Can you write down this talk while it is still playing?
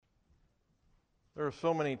There are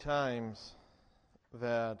so many times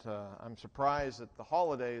that I'm surprised at the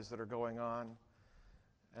holidays that are going on,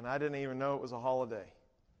 and I didn't even know it was a holiday.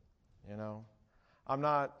 You know, I'm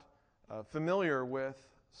not familiar with,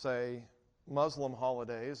 say, Muslim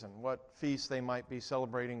holidays and what feasts they might be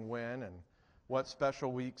celebrating when and what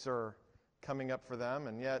special weeks are coming up for them,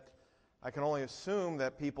 and yet I can only assume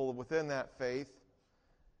that people within that faith,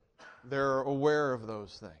 they're aware of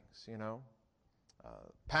those things, you know.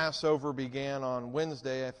 Passover began on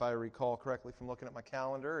Wednesday, if I recall correctly from looking at my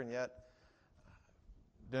calendar, and yet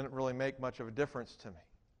didn't really make much of a difference to me.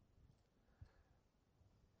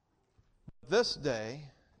 This day,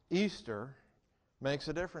 Easter, makes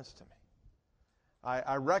a difference to me.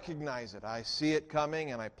 I recognize it. I see it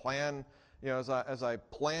coming, and I plan, as I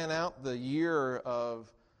plan out the year of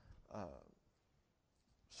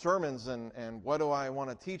sermons and what do I want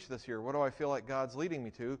to teach this year? What do I feel like God's leading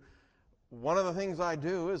me to? One of the things I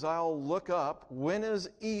do is I'll look up, when is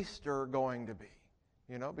Easter going to be?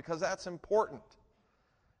 Because that's important.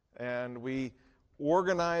 And we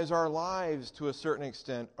organize our lives to a certain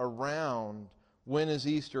extent around when is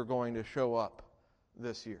Easter going to show up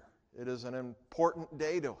this year. It is an important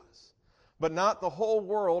day to us. But not the whole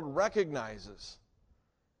world recognizes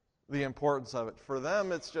the importance of it. For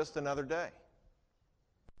them, it's just another day.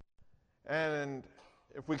 And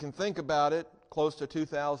if we can think about it, close to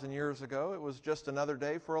 2,000 years ago, it was just another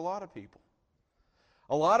day for a lot of people.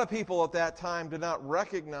 A lot of people at that time did not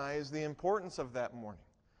recognize the importance of that morning,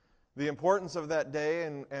 the importance of that day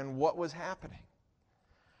and what was happening.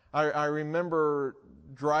 I remember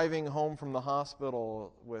driving home from the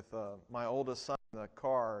hospital with my oldest son in the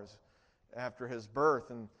cars after his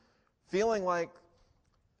birth and feeling like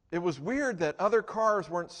it was weird that other cars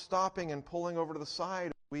weren't stopping and pulling over to the side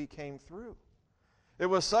as we came through. It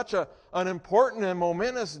was such an important and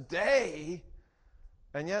momentous day,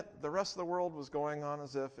 and yet the rest of the world was going on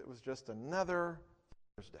as if it was just another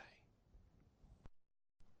Thursday.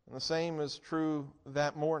 And the same is true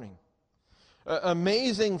that morning.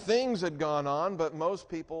 Amazing things had gone on, but most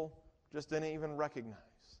people just didn't even recognize.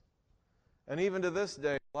 And even to this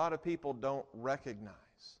day, a lot of people don't recognize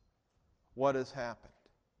what has happened.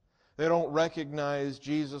 They don't recognize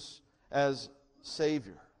Jesus as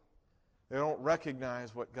Savior. They don't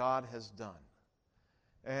recognize what God has done.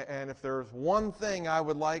 And if there's one thing I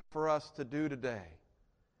would like for us to do today,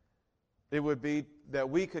 it would be that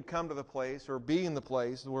we could come to the place or be in the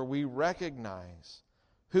place where we recognize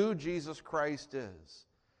who Jesus Christ is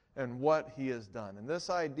and what He has done. And this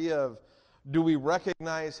idea of, do we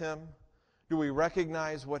recognize Him? Do we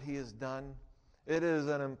recognize what He has done? It is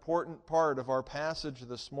an important part of our passage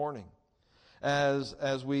this morning.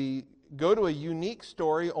 As we go to a unique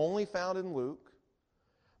story only found in Luke,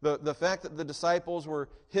 the fact that the disciples were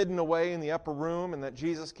hidden away in the upper room and that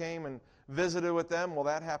Jesus came and visited with them, well,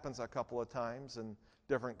 that happens a couple of times in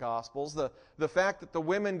different Gospels. The fact that the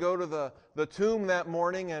women go to the tomb that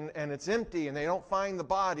morning and it's empty and they don't find the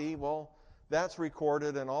body, well, that's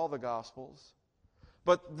recorded in all the Gospels.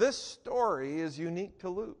 But this story is unique to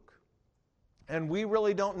Luke. And we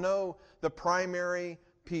really don't know the primary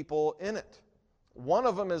people in it. One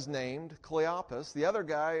of them is named Cleopas. The other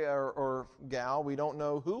guy or gal, we don't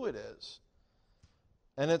know who it is.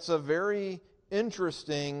 And it's a very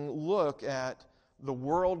interesting look at the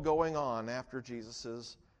world going on after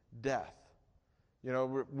Jesus' death.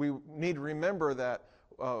 We need to remember that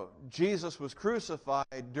Jesus was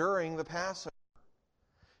crucified during the Passover.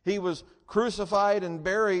 He was crucified and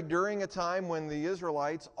buried during a time when the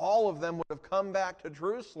Israelites, all of them would have come back to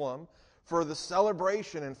Jerusalem for the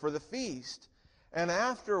celebration and for the feast. And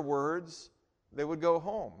afterwards, they would go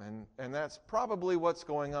home. And that's probably what's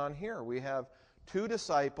going on here. We have two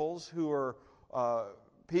disciples who are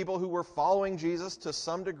people who were following Jesus to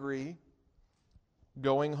some degree,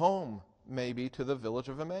 going home, maybe to the village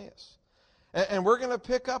of Emmaus. And we're going to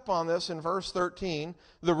pick up on this in verse 13.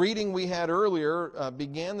 The reading we had earlier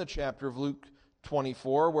began the chapter of Luke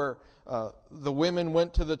 24, where the women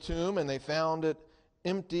went to the tomb and they found it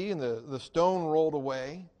empty and the stone rolled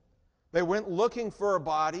away. They went looking for a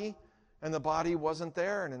body, and the body wasn't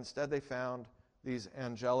there, and instead they found these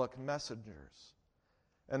angelic messengers.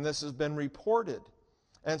 And this has been reported.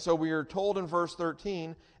 And so we are told in verse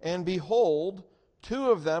 13, and behold,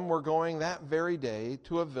 two of them were going that very day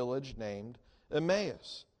to a village named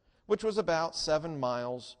Emmaus, which was about 7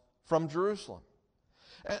 miles from Jerusalem.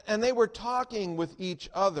 And they were talking with each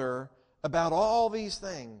other about all these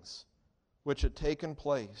things which had taken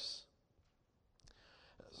place.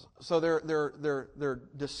 So they're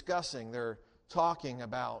discussing, they're talking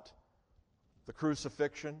about the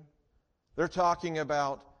crucifixion. They're talking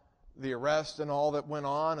about the arrest and all that went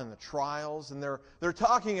on and the trials, and they're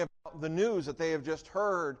talking about the news that they have just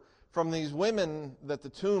heard from these women that the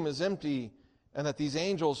tomb is empty and that these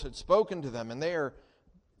angels had spoken to them, and they're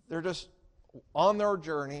just on their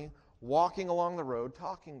journey, walking along the road,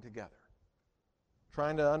 talking together,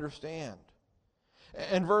 trying to understand.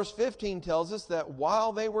 And verse 15 tells us that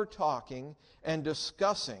while they were talking and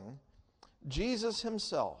discussing, Jesus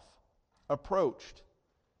himself approached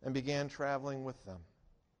and began traveling with them.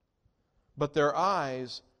 But their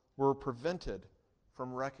eyes were prevented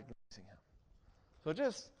from recognizing him. So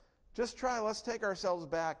just try, let's take ourselves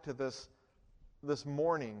back to this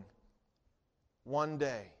morning, one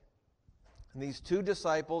day. And these two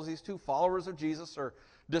disciples, these two followers of Jesus, are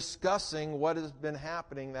discussing what has been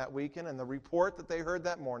happening that weekend and the report that they heard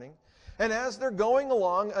that morning. And as they're going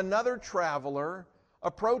along, another traveler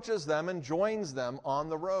approaches them and joins them on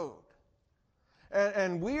the road.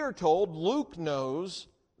 And we are told, Luke knows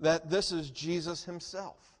that this is Jesus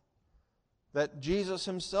himself. That Jesus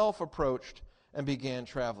himself approached and began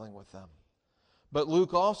traveling with them. But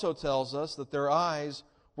Luke also tells us that their eyes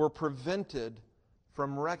were prevented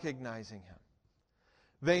from recognizing him.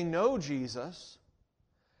 They know Jesus,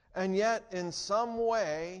 and yet in some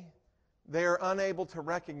way they are unable to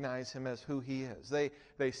recognize him as who he is.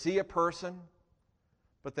 They see a person,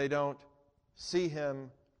 but they don't see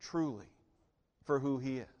him truly for who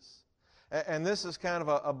he is. And this is kind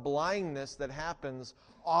of a blindness that happens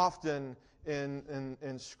often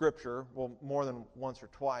in Scripture, well, more than once or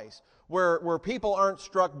twice, where people aren't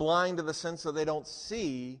struck blind to the sense that they don't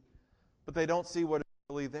see, but they don't see what is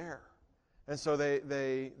really there. And so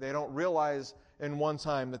they don't realize in one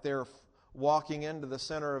time that they're walking into the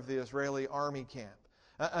center of the Israeli army camp.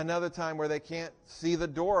 Another time where they can't see the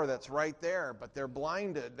door that's right there, but they're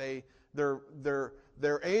blinded.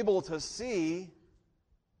 They're able to see,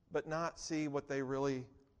 but not see what they really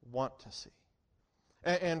want to see.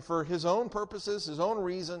 And for his own purposes, his own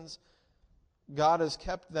reasons, God has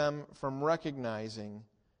kept them from recognizing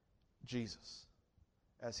Jesus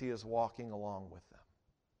as he is walking along with them.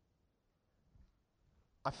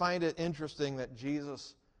 I find it interesting that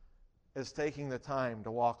Jesus is taking the time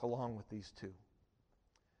to walk along with these two.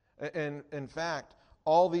 And in fact,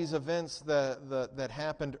 all these events that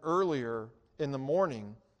happened earlier in the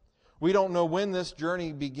morning, we don't know when this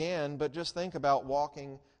journey began, but just think about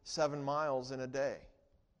walking 7 miles in a day.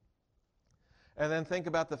 And then think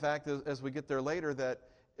about the fact, as we get there later, that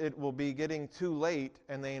it will be getting too late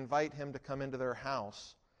and they invite him to come into their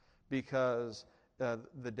house because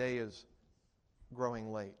the day is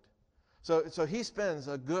growing late. So he spends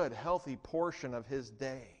a good, healthy portion of his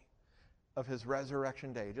day, of his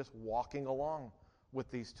resurrection day, just walking along with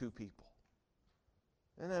these two people.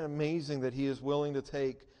 Isn't it amazing that he is willing to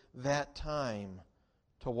take that time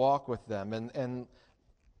to walk with them? And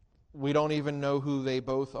we don't even know who they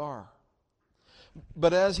both are.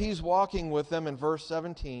 But as he's walking with them in verse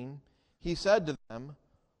 17, he said to them,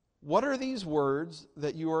 "What are these words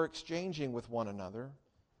that you are exchanging with one another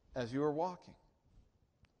as you are walking?"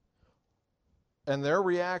 And their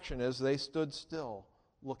reaction is they stood still,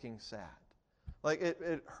 looking sad. Like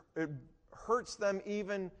it hurts them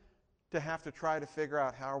even to have to try to figure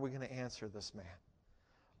out, how are we going to answer this man?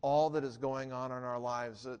 All that is going on in our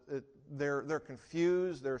lives, they're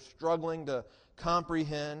confused, they're struggling to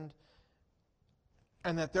comprehend.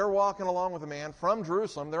 And that they're walking along with a man from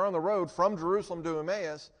Jerusalem. They're on the road from Jerusalem to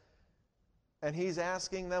Emmaus. And he's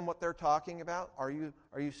asking them what they're talking about. Are you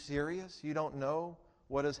serious? You don't know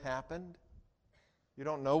what has happened? You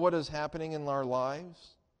don't know what is happening in our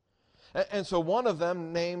lives? And so one of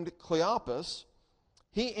them, named Cleopas,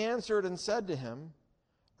 he answered and said to him,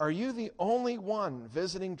 "Are you the only one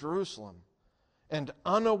visiting Jerusalem and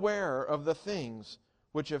unaware of the things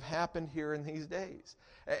which have happened here in these days?"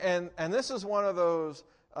 And this is one of those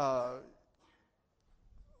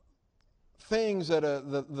things that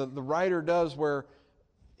the writer does where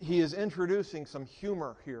he is introducing some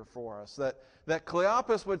humor here for us. That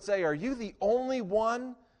Cleopas would say, "Are you the only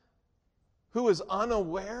one who is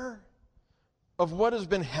unaware of what has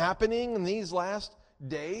been happening in these last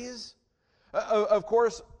days?" Of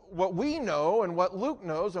course, what we know and what Luke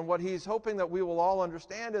knows and what he's hoping that we will all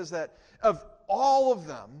understand is that of all of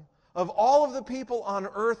them, of all of the people on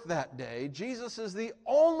earth that day, Jesus is the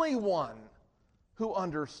only one who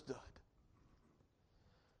understood.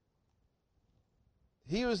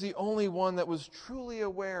 He was the only one that was truly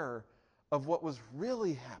aware of what was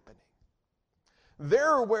really happening.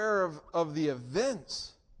 They're aware of the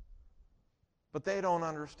events, but they don't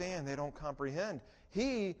understand, they don't comprehend.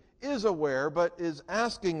 He is aware, but is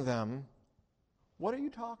asking them, "What are you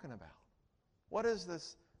talking about? What is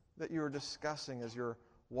this that you're discussing as you're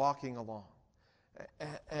walking along.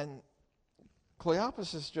 And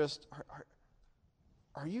Cleopas is just,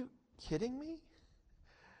 are you kidding me?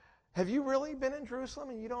 Have you really been in Jerusalem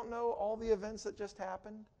and you don't know all the events that just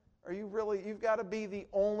happened? Are you really, you've got to be the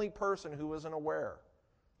only person who isn't aware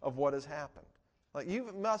of what has happened. Like,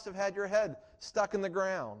 you must have had your head stuck in the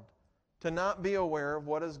ground to not be aware of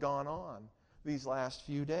what has gone on these last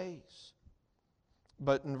few days.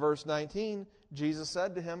 But in verse 19, Jesus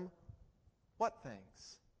said to him, "What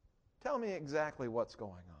things? Tell me exactly what's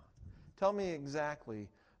going on. Tell me exactly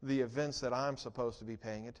the events that I'm supposed to be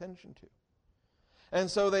paying attention to." And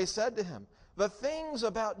so they said to him, "The things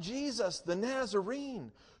about Jesus the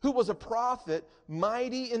Nazarene, who was a prophet,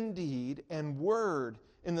 mighty in deed and word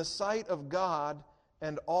in the sight of God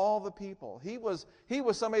and all the people." He was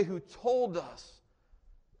somebody who told us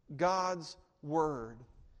God's word.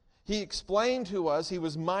 He explained to us he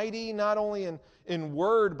was mighty not only in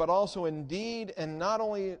word but also in deed, and not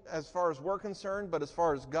only as far as we're concerned, but as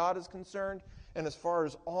far as God is concerned, and as far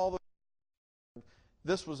as all the...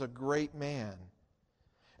 This was a great man.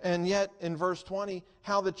 And yet, in verse 20,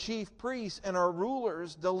 how the chief priests and our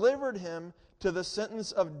rulers delivered him to the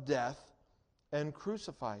sentence of death and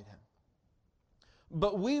crucified him.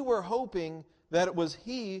 But we were hoping that it was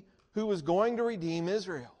he who was going to redeem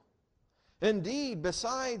Israel. Indeed,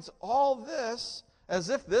 besides all this, as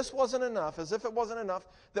if this wasn't enough, as if it wasn't enough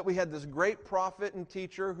that we had this great prophet and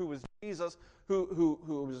teacher who was Jesus, who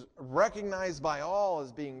was recognized by all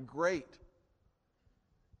as being great.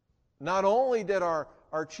 Not only did our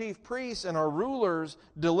chief priests and our rulers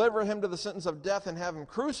deliver him to the sentence of death and have him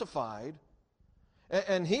crucified,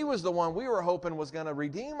 and he was the one we were hoping was going to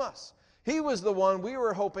redeem us. He was the one we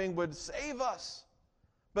were hoping would save us.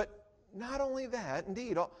 But not only that,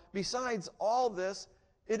 indeed, besides all this,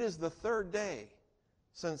 it is the third day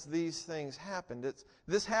since these things happened.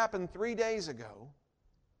 This happened 3 days ago.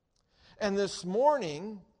 And this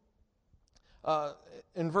morning,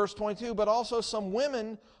 in verse 22, but also some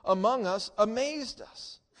women among us amazed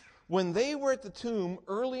us. When they were at the tomb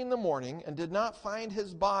early in the morning and did not find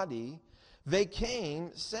his body, they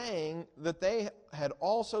came saying that they had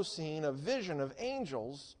also seen a vision of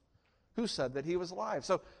angels who said that he was alive.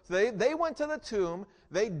 So they went to the tomb.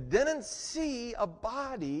 They didn't see a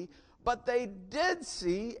body, but they did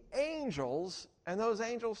see angels, and those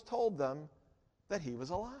angels told them that he was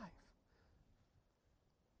alive.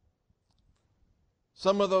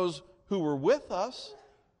 Some of those who were with us,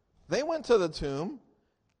 they went to the tomb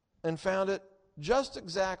and found it just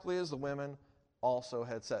exactly as the women also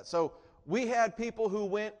had said. So we had people who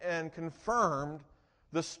went and confirmed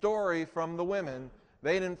the story from the women.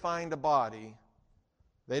 They didn't find a body.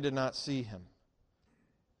 They did not see him.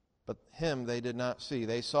 But him they did not see.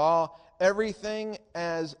 They saw everything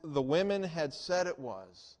as the women had said it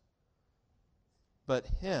was. But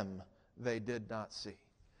him they did not see.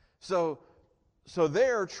 So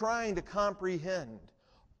they're trying to comprehend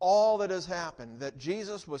all that has happened, that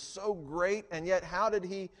Jesus was so great, and yet how did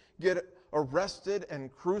he get arrested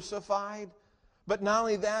and crucified? But not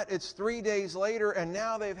only that, it's 3 days later, and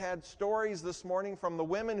now they've had stories this morning from the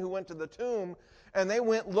women who went to the tomb, and they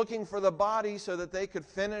went looking for the body so that they could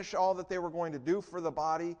finish all that they were going to do for the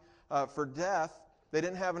body for death. They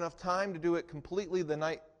didn't have enough time to do it completely the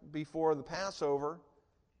night before the Passover.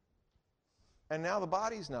 And now the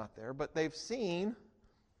body's not there, but they've seen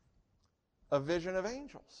a vision of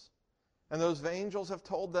angels. And those angels have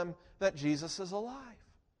told them that Jesus is alive.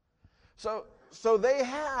 So they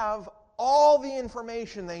have all the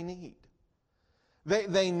information they need.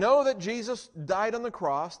 They know that Jesus died on the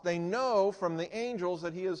cross. They know from the angels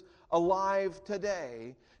that he is alive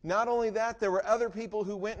today. Not only that, there were other people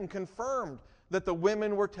who went and confirmed that the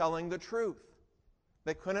women were telling the truth.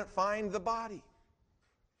 They couldn't find the body.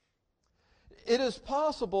 It is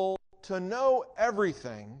possible to know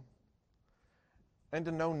everything and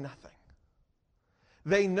to know nothing.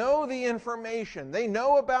 They know the information. They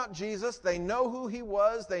know about Jesus. They know who he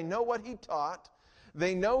was. They know what he taught.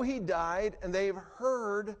 They know he died, and they've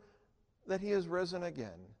heard that he has risen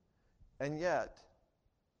again. And yet,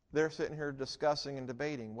 they're sitting here discussing and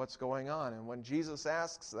debating what's going on. And when Jesus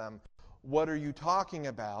asks them, "What are you talking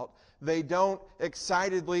about?" they don't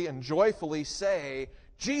excitedly and joyfully say,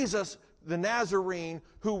 "Jesus the Nazarene,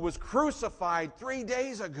 who was crucified 3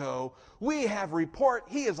 days ago, we have report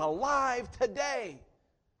he is alive today."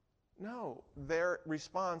 No, their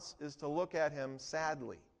response is to look at him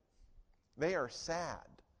sadly. They are sad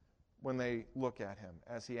when they look at him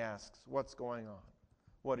as he asks, "What's going on?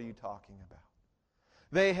 What are you talking about?"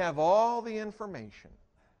 They have all the information.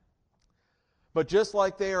 But just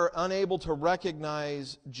like they are unable to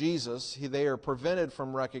recognize Jesus, they are prevented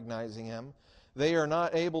from recognizing him, They are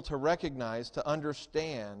not able to recognize, to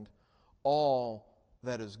understand all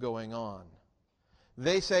that is going on.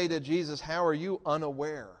 They say to Jesus, "How are you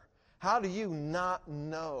unaware? How do you not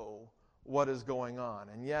know what is going on?"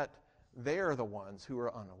 And yet, they are the ones who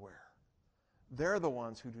are unaware. They're the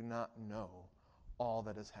ones who do not know all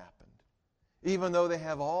that has happened, even though they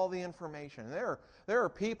have all the information. There are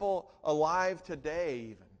people alive today,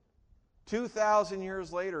 even 2,000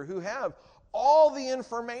 years later, who have all the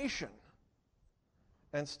information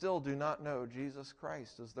and still do not know Jesus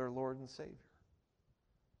Christ as their Lord and Savior.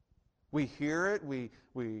 We hear it, we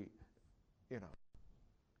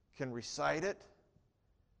can recite it,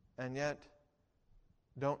 and yet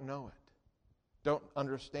don't know it, don't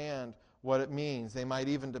understand what it means. They might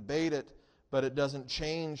even debate it, but it doesn't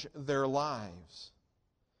change their lives.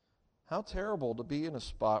 How terrible to be in a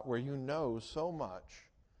spot where you know so much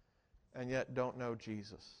and yet don't know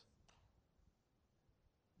Jesus.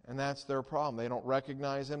 And that's their problem. They don't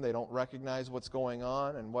recognize Him. They don't recognize what's going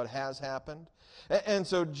on and what has happened. And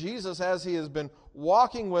so Jesus, as He has been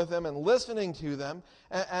walking with them and listening to them,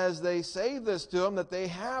 as they say this to Him, that they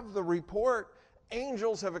have the report,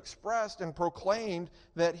 angels have expressed and proclaimed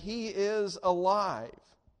that He is alive.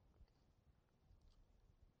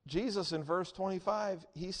 Jesus, in verse 25,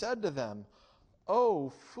 He said to them, "O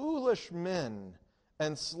foolish men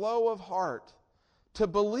and slow of heart, to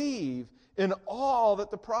believe in all that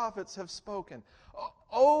the prophets have spoken."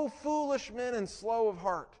 O foolish men and slow of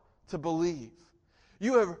heart, to believe.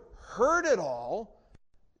 You have heard it all.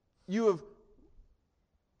 You have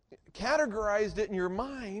categorized it in your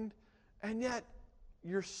mind, and yet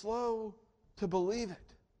you're slow to believe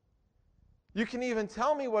it. You can even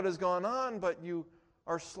tell me what has gone on, but you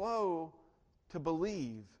are slow to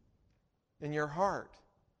believe in your heart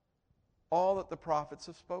all that the prophets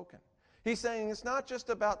have spoken. He's saying it's not just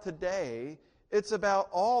about today, it's about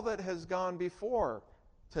all that has gone before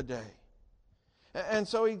today. And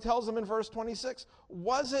so he tells them in verse 26,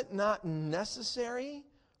 "Was it not necessary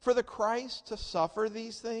for the Christ to suffer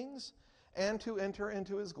these things and to enter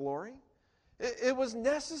into His glory?" It was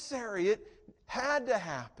necessary. It had to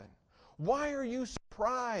happen. Why are you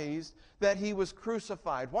surprised that He was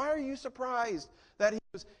crucified? Why are you surprised that He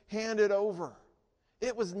was handed over?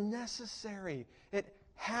 It was necessary. It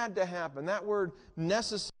had to happen. That word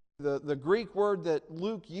necessary, the Greek word that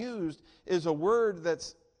Luke used, is a word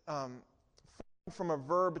that's from a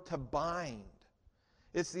verb to bind.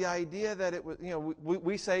 It's the idea that it was,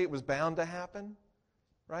 we say it was bound to happen,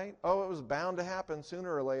 right? Oh, it was bound to happen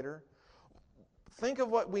sooner or later. Think of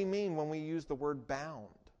what we mean when we use the word bound.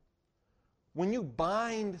 When you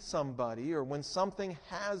bind somebody, or when something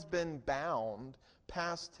has been bound,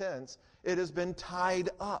 past tense, it has been tied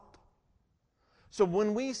up. So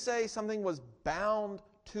when we say something was bound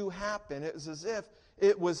to happen, it was as if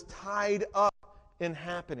it was tied up in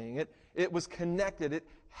happening. It was connected. It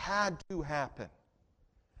had to happen.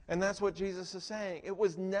 And that's what Jesus is saying. It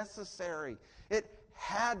was necessary. It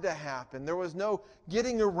had to happen. There was no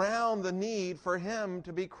getting around the need for Him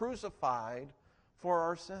to be crucified for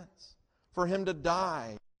our sins, for Him to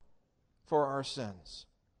die for our sins.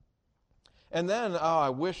 And then, I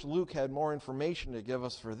wish Luke had more information to give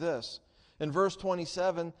us for this. In verse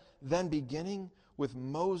 27, "Then beginning with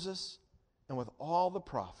Moses and with all the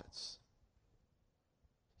prophets,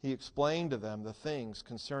 He explained to them the things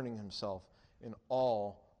concerning Himself in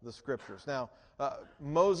all the Scriptures." Now,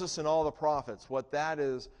 Moses and all the prophets, what that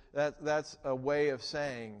is, that's a way of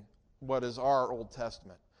saying what is our Old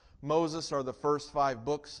Testament. Moses are the first 5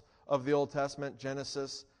 books of the Old Testament,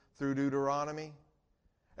 Genesis through Deuteronomy.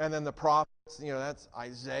 And then the prophets, that's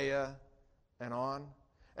Isaiah and on.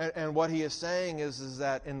 And what he is saying is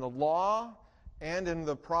that in the law and in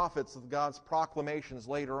the prophets of God's proclamations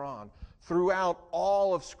later on, throughout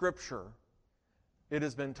all of Scripture, it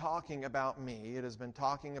has been talking about me. It has been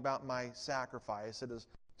talking about my sacrifice. It is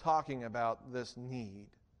talking about this need.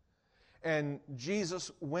 And Jesus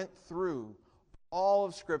went through all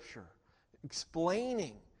of Scripture,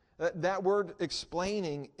 explaining. That word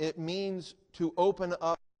explaining, it means to open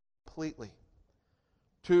up completely,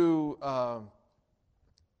 to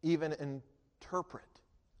even interpret.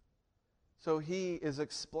 So He is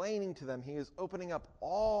explaining to them. He is opening up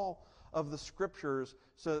all of the Scriptures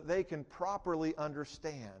so that they can properly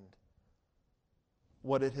understand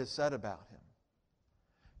what it has said about Him.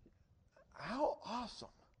 How awesome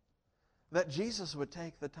that Jesus would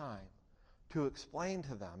take the time to explain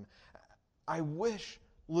to them. I wish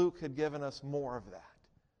Luke had given us more of that,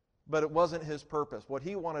 but it wasn't his purpose. What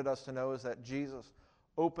he wanted us to know is that Jesus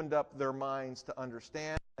opened up their minds to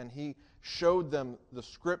understand, and He showed them the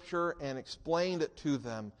Scripture and explained it to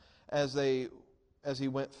them as He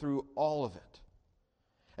went through all of it.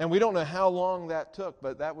 And we don't know how long that took,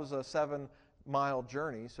 but that was a 7-mile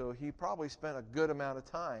journey, so he probably spent a good amount of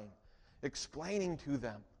time explaining to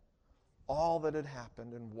them all that had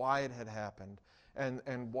happened and why it had happened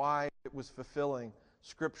and why it was fulfilling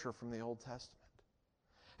Scripture from the Old Testament.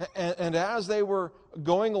 And as they were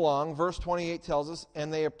going along, verse 28 tells us,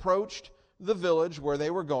 and they approached the village where they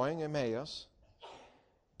were going, Emmaus,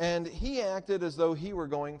 and he acted as though he were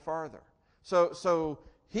going farther. So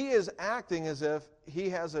he is acting as if he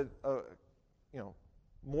has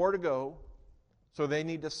more to go, so they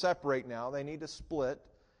need to separate now. They need to split.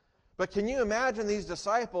 But can you imagine these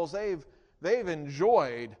disciples? They've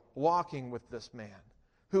enjoyed walking with this man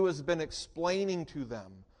who has been explaining to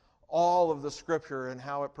them all of the Scripture and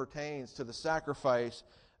how it pertains to the sacrifice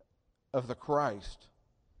of the Christ.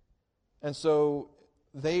 And so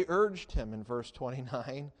they urged him in verse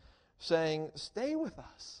 29, saying, "Stay with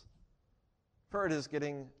us, for it is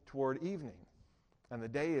getting toward evening, and the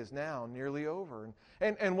day is now nearly over."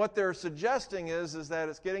 And what they're suggesting is that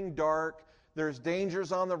it's getting dark, there's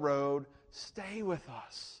dangers on the road. Stay with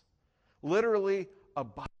us. Literally,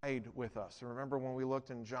 abide with us. Remember when we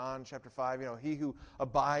looked in John chapter 5, he who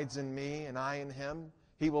abides in me and I in him,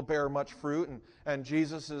 he will bear much fruit. And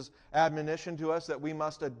Jesus' admonition to us that we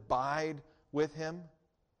must abide with him.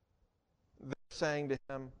 They're saying to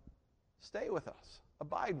him, stay with us.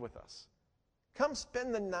 Abide with us. Come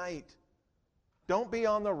spend the night. Don't be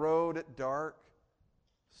on the road at dark.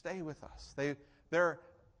 Stay with us. They're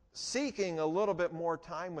seeking a little bit more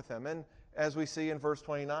time with him. And as we see in verse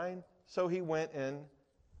 29, so he went in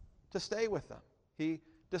to stay with them. He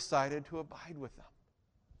decided to abide with them.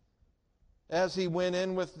 As he went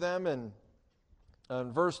in with them, and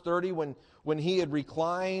in verse 30, when he had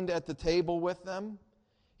reclined at the table with them,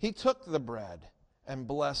 he took the bread and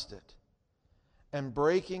blessed it. And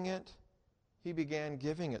breaking it, he began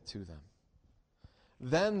giving it to them.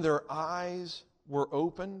 Then their eyes were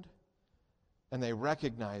opened, and they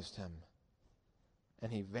recognized him,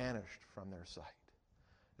 and he vanished from their sight.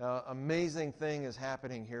 Now, amazing thing is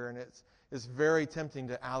happening here, and it's very tempting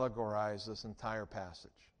to allegorize this entire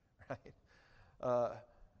passage, right?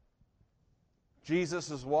 Jesus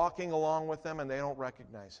is walking along with them, and they don't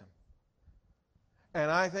recognize him. And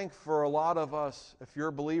I think for a lot of us, if you're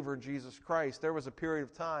a believer in Jesus Christ, there was a period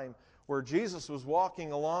of time where Jesus was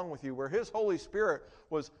walking along with you, where his Holy Spirit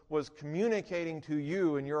was communicating to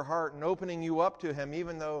you in your heart and opening you up to him,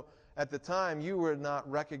 even though at the time you were not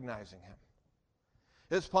recognizing him.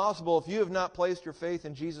 It's possible if you have not placed your faith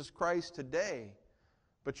in Jesus Christ today,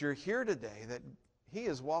 but you're here today, that he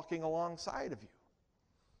is walking alongside of you.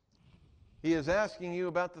 He is asking you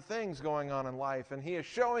about the things going on in life, and he is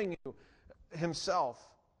showing you himself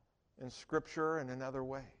in Scripture and in other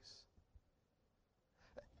ways.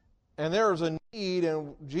 And there is a need,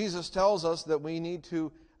 and Jesus tells us that we need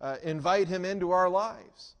to invite him into our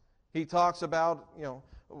lives. He talks about,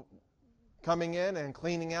 coming in and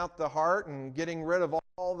cleaning out the heart and getting rid of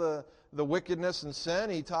all the wickedness and sin.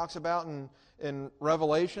 He talks about in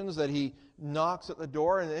Revelations that he knocks at the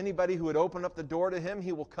door, and anybody who would open up the door to him,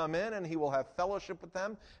 he will come in and he will have fellowship with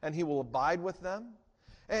them and he will abide with them.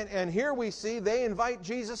 And here we see they invite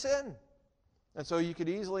Jesus in. And so you could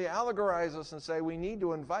easily allegorize us and say we need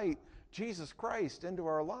to invite Jesus Christ into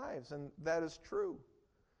our lives, and that is true.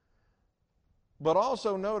 But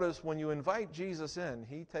also notice when you invite Jesus in,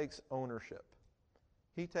 he takes ownership.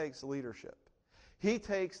 He takes leadership. He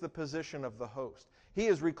takes the position of the host. He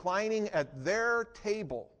is reclining at their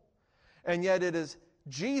table, and yet it is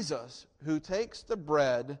Jesus who takes the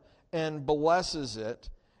bread and blesses it,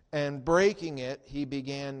 and breaking it, he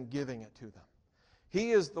began giving it to them.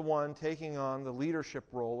 He is the one taking on the leadership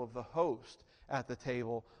role of the host at the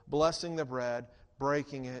table, blessing the bread,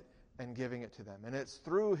 breaking it, and giving it to them. And it's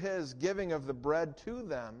through his giving of the bread to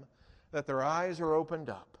them that their eyes are opened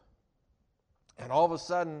up. And all of a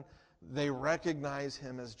sudden, they recognize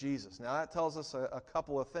him as Jesus. Now that tells us a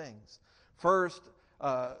couple of things. First,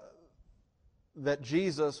 that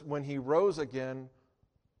Jesus, when he rose again,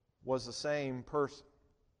 was the same person.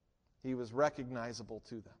 He was recognizable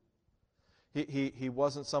to them. He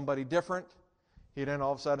wasn't somebody different. He didn't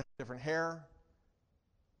all of a sudden have different hair.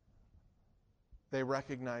 They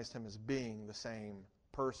recognized him as being the same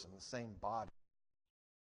person, the same body.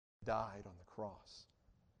 He died on the cross.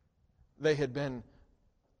 They had been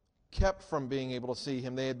kept from being able to see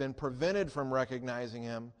him. They had been prevented from recognizing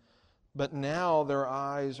him. But now their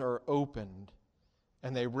eyes are opened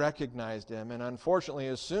and they recognized him. And unfortunately,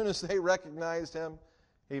 as soon as they recognized him,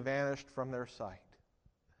 he vanished from their sight.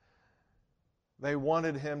 They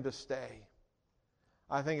wanted him to stay.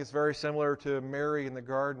 I think it's very similar to Mary in the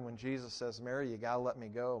garden when Jesus says, Mary, you got to let me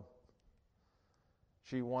go.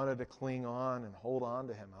 She wanted to cling on and hold on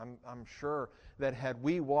to him. I'm sure that had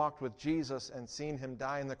we walked with Jesus and seen him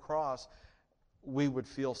die on the cross, we would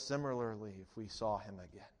feel similarly if we saw him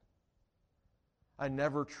again. I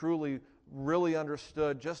never truly, really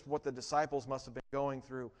understood just what the disciples must have been going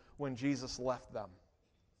through when Jesus left them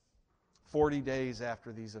 40 days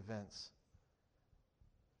after these events.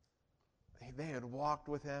 They had walked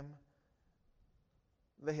with him.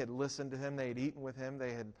 They had listened to him. They had eaten with him.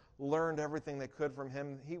 They had learned everything they could from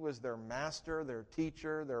him. He was their master, their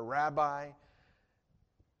teacher, their rabbi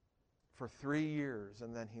for 3 years,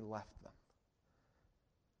 and then he left them.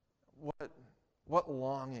 What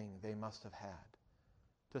longing they must have had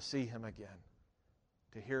to see him again,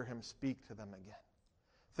 to hear him speak to them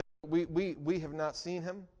again. We have not seen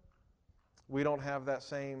him. We don't have that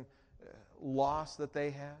same loss that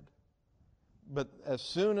they had. But as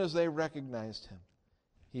soon as they recognized him,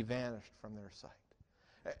 he vanished from their sight.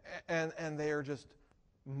 And they are just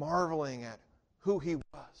marveling at who he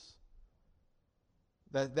was.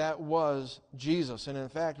 That was Jesus. And in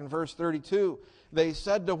fact, in verse 32, they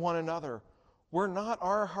said to one another, "Were not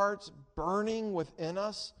our hearts burning within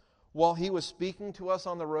us while he was speaking to us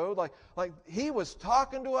on the road?" Like he was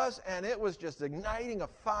talking to us, and it was just igniting a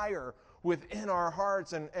fire within our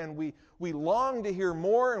hearts. And we longed to hear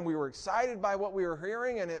more, and we were excited by what we were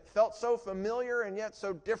hearing, and it felt so familiar and yet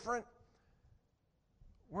so different.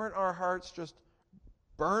 Weren't our hearts just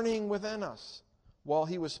burning within us while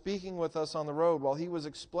he was speaking with us on the road, while he was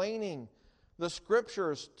explaining the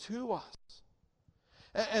Scriptures to us?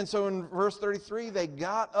 And so in verse 33, they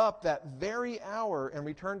got up that very hour and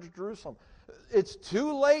returned to Jerusalem. It's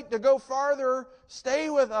too late to go farther. Stay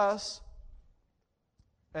with us.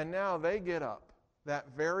 And now they get up that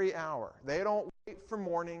very hour. They don't wait for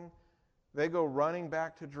morning. They go running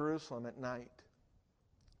back to Jerusalem at night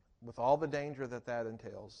with all the danger that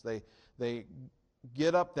entails. They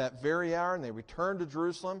get up that very hour and they return to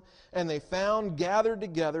Jerusalem, and they found gathered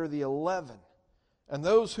together the 11 and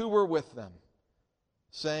those who were with them,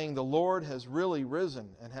 saying, "The Lord has really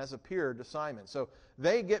risen and has appeared to Simon." So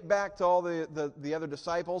they get back to all the other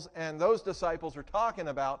disciples, and those disciples are talking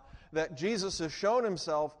about that Jesus has shown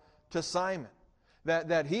himself to Simon,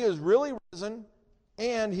 that he is really risen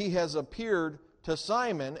and he has appeared to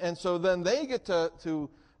Simon. And so then they get to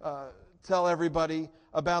tell everybody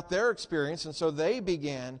about their experience, and so they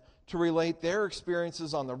began to relate their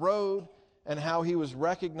experiences on the road and how he was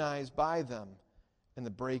recognized by them in the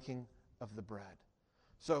breaking of the bread.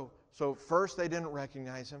 So first they didn't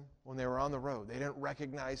recognize him when they were on the road. They didn't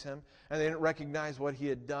recognize him, and they didn't recognize what he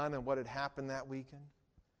had done and what had happened that weekend.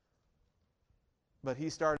 But he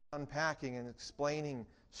started unpacking and explaining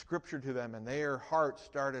Scripture to them, and their hearts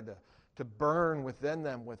started to burn within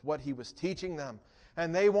them with what he was teaching them.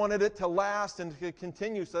 And they wanted it to last and to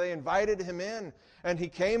continue, so they invited him in. And he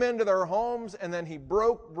came into their homes, and then he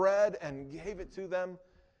broke bread and gave it to them.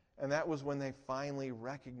 And that was when they finally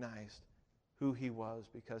recognized who he was,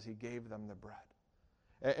 because he gave them the bread.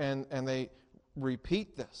 And they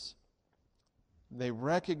repeat this. They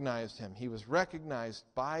recognized him. He was recognized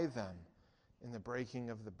by them in the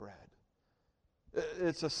breaking of the bread.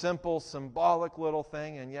 It's a simple, symbolic little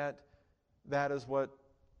thing, and yet that is what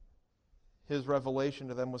his revelation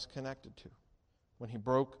to them was connected to. When he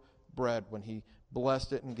broke bread, when he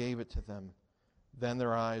blessed it and gave it to them, then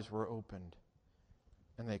their eyes were opened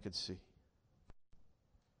and they could see.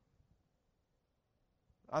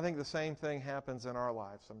 I think the same thing happens in our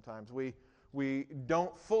lives sometimes. We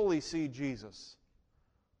don't fully see Jesus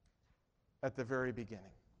at the very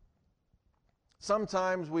beginning.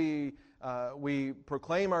 Sometimes we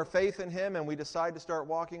proclaim our faith in him and we decide to start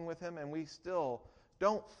walking with him, and we still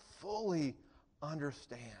don't fully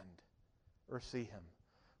understand or see him.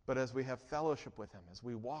 But as we have fellowship with him, as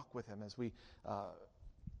we walk with him, as we, I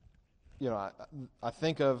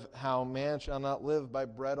think of how man shall not live by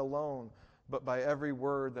bread alone, but by every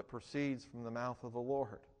word that proceeds from the mouth of the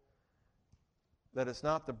Lord. That it's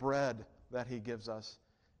not the bread that he gives us,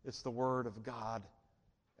 it's the Word of God,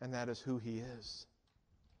 and that is who he is.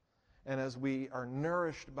 And as we are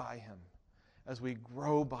nourished by him, as we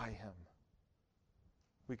grow by him,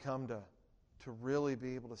 we come to really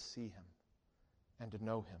be able to see him and to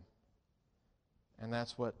know him. And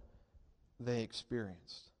that's what they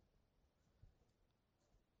experienced.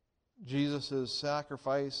 Jesus'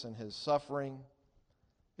 sacrifice and his suffering,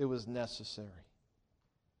 it was necessary.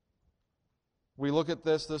 We look at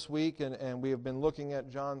this week, and we have been looking at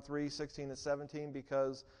John 3:16 and 17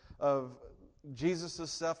 because of Jesus'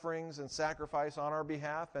 sufferings and sacrifice on our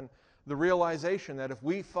behalf, and the realization that if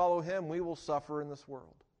we follow him, we will suffer in this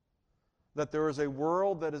world. That there is a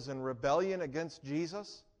world that is in rebellion against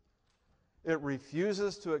Jesus, It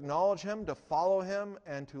refuses to acknowledge Him, to follow Him,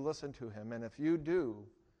 and to listen to Him. And if you do,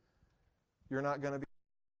 you're not going to be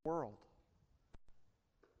in the world.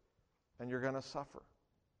 And you're going to suffer.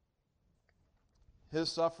 His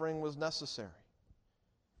suffering was necessary.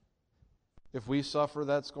 If we suffer,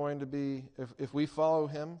 that's going to be, if we follow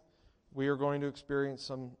Him, we are going to experience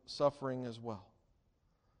some suffering as well.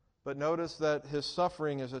 But notice that His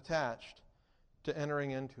suffering is attached to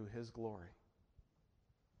entering into His glory.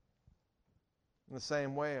 In the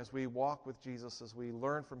same way, as we walk with Jesus, as we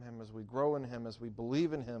learn from Him, as we grow in Him, as we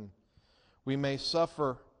believe in Him, we may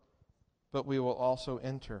suffer, but we will also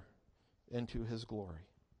enter into His glory.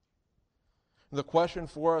 The question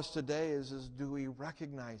for us today is do we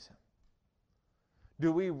recognize Him?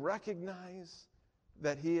 Do we recognize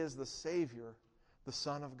that He is the Savior, the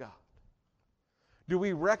Son of God? Do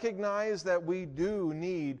we recognize that we do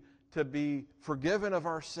need to be forgiven of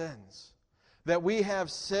our sins? That we have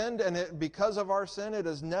sinned, and because of our sin it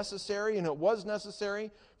is necessary, and it was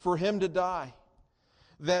necessary for Him to die.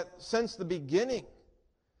 That since the beginning,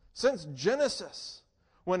 since Genesis,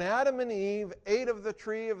 when Adam and Eve ate of the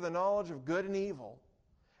tree of the knowledge of good and evil,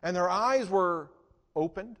 and their eyes were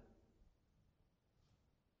opened,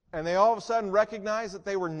 and they all of a sudden recognized that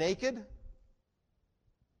they were naked,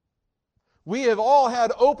 we have all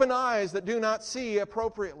had open eyes that do not see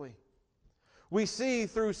appropriately. We see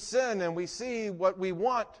through sin and we see what we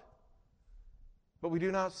want, but we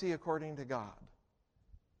do not see according to God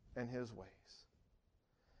and His ways.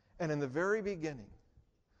 And in the very beginning,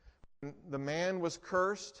 the man was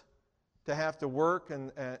cursed to have to work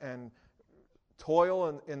and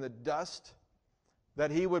toil in the dust, that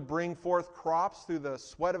he would bring forth crops through the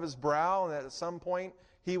sweat of his brow, and that at some point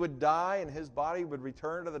he would die and his body would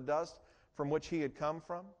return to the dust from which he had come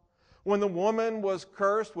from. When the woman was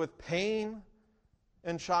cursed with pain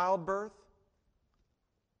in childbirth,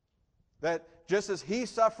 that just as he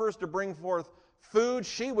suffers to bring forth food,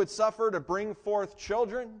 she would suffer to bring forth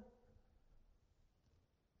children.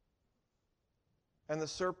 And the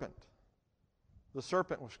serpent was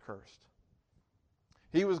cursed.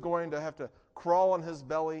 He was going to have to crawl on his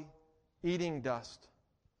belly, eating dust.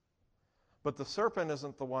 But the serpent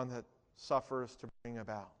isn't the one that suffers to bring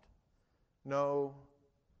about. No,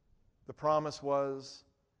 the promise was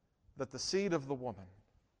that the seed of the woman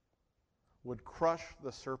would crush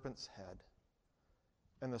the serpent's head,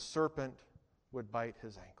 and the serpent would bite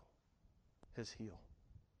his ankle, his heel.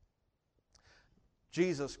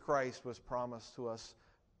 Jesus Christ was promised to us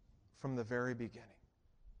from the very beginning.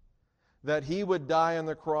 That He would die on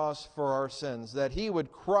the cross for our sins, that He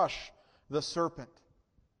would crush the serpent,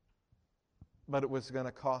 but it was going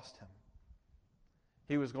to cost Him.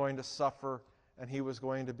 He was going to suffer, and He was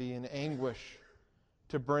going to be in anguish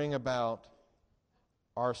to bring about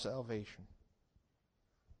our salvation.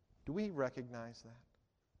 Do we recognize that?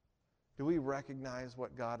 Do we recognize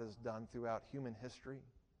what God has done throughout human history?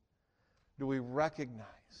 Do we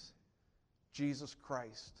recognize Jesus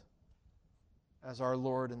Christ as our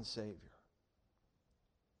Lord and Savior?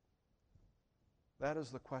 That is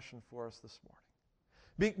the question for us this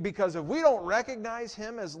morning. Because if we don't recognize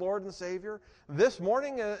Him as Lord and Savior, this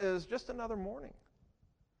morning is just another morning.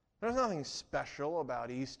 There's nothing special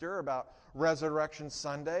about Easter, about Resurrection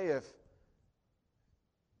Sunday,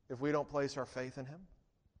 if we don't place our faith in Him.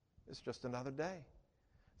 It's just another day.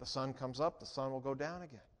 The sun comes up, the sun will go down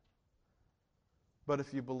again. But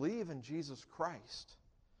if you believe in Jesus Christ,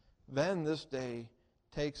 then this day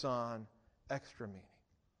takes on extra meaning.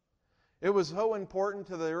 It was so important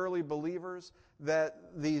to the early believers that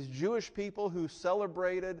these Jewish people who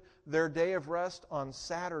celebrated their day of rest on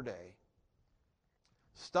Saturday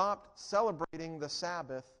stopped celebrating the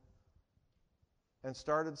Sabbath and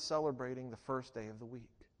started celebrating the first day of the week.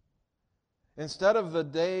 Instead of the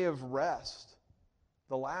day of rest,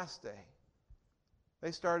 the last day,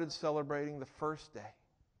 they started celebrating the first day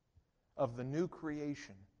of the new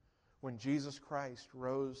creation when Jesus Christ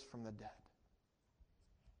rose from the dead.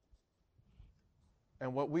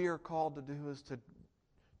 And what we are called to do is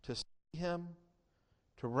to see Him,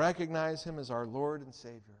 to recognize Him as our Lord and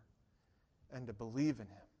Savior, and to believe in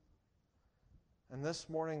Him. And this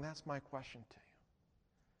morning, that's my question to you.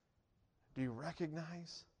 Do you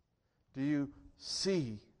recognize? Do you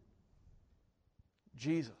see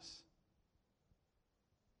Jesus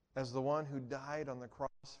as the one who died on the cross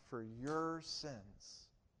for your sins,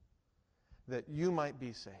 that you might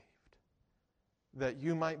be saved, that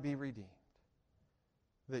you might be redeemed,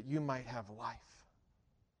 that you might have life?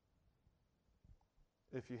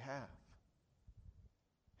 If you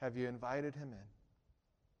have you invited Him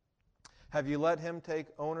in? Have you let Him take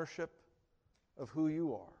ownership of who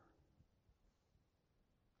you are?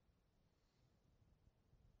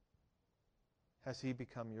 Has He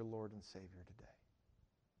become your Lord and Savior today?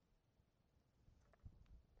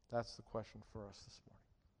 That's the question for us this morning.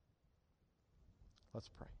 Let's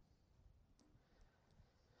pray.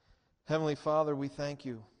 Heavenly Father, we thank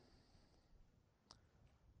you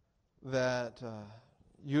that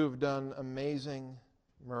you have done amazing,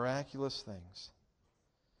 miraculous things.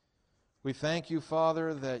 We thank you,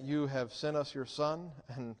 Father, that you have sent us your Son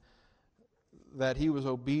and that He was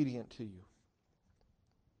obedient to you,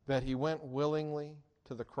 that He went willingly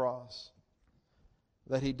to the cross,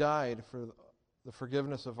 that He died for the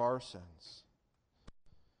forgiveness of our sins.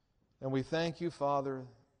 And we thank you, Father,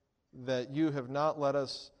 that you have not let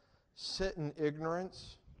us sit in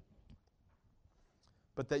ignorance,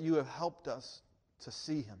 but that you have helped us to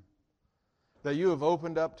see Him, that you have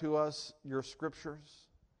opened up to us your Scriptures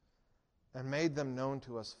and made them known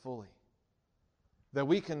to us fully, that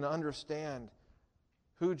we can understand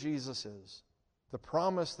who Jesus is, the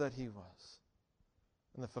promise that He was,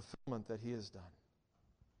 and the fulfillment that He has done.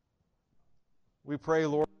 We pray,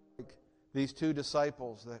 Lord, like these two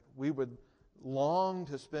disciples, that we would long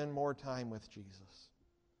to spend more time with Jesus,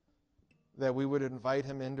 that we would invite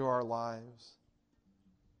Him into our lives,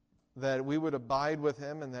 that we would abide with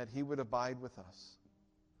Him and that He would abide with us.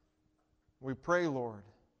 We pray, Lord,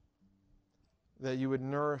 that you would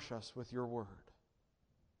nourish us with your word.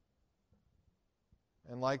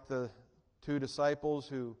 And like the two disciples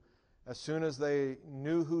who, as soon as they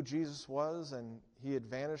knew who Jesus was and He had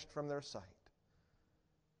vanished from their sight,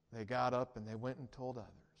 they got up and they went and told others.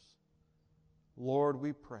 Lord,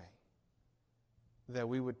 we pray that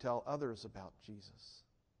we would tell others about Jesus,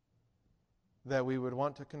 that we would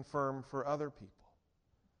want to confirm for other people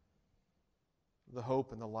the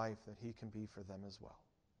hope and the life that He can be for them as well.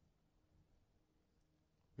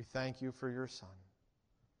 We thank you for your Son.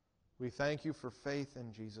 We thank you for faith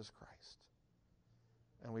in Jesus Christ.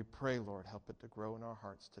 And we pray, Lord, help it to grow in our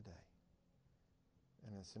hearts today.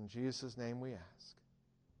 And it's in Jesus' name we ask.